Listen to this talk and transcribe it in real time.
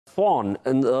fawn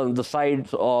on the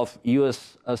sides of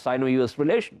Sino-US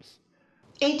relations?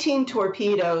 18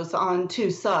 torpedoes on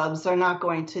 2 subs are not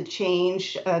going to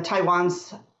change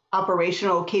Taiwan's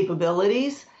operational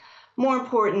capabilities. More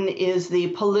important is the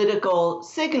political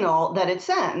signal that it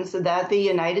sends that the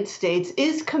United States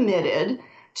is committed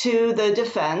to the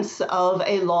defense of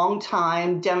a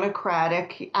longtime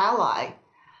democratic ally.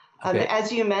 Okay.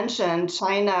 As you mentioned,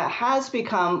 China has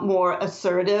become more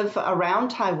assertive around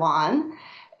Taiwan,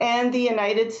 and the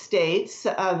United States,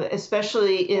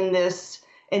 especially in this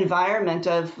environment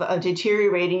of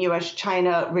deteriorating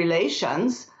U.S.-China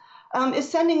relations, is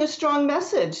sending a strong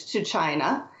message to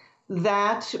China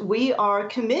that we are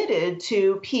committed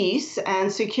to peace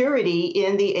and security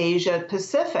in the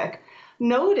Asia-Pacific.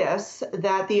 Notice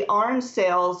that the arms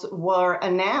sales were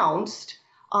announced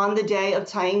on the day of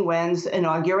Tsai Ing-wen's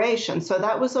inauguration. So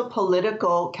that was a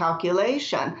political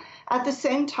calculation. At the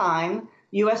same time,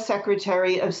 U.S.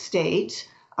 Secretary of State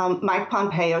Mike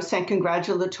Pompeo sent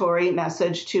congratulatory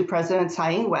message to President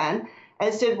Tsai Ing-wen,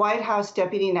 as did White House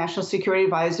Deputy National Security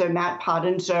Advisor Matt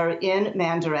Pottinger in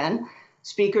Mandarin.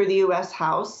 Speaker of the U.S.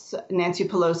 House, Nancy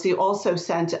Pelosi, also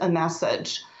sent a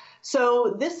message.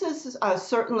 So this is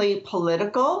certainly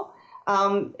political.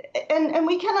 And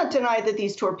we cannot deny that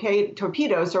these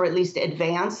torpedoes are at least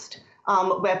advanced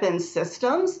weapons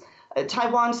systems.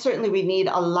 Taiwan certainly would need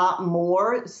a lot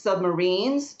more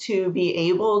submarines to be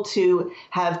able to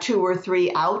have 2 or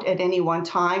 3 out at any one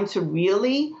time to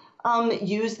really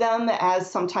use them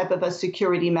as some type of a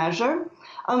security measure.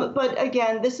 But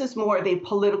again, this is more of a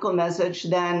political message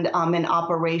than an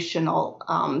operational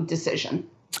decision.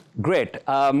 Great.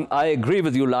 I agree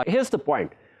with you, Lai. Here's the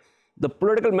point. The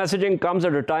political messaging comes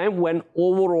at a time when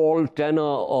overall tenor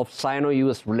of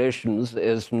Sino-US relations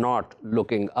is not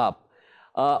looking up.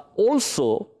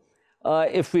 Also,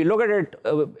 if we look at it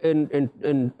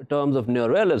in terms of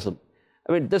neorealism,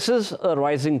 I mean, this is a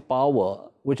rising power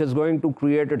which is going to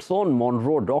create its own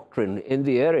Monroe Doctrine in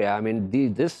the area. I mean,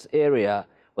 this area,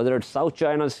 whether it's South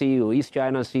China Sea or East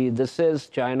China Sea, this is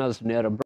China's near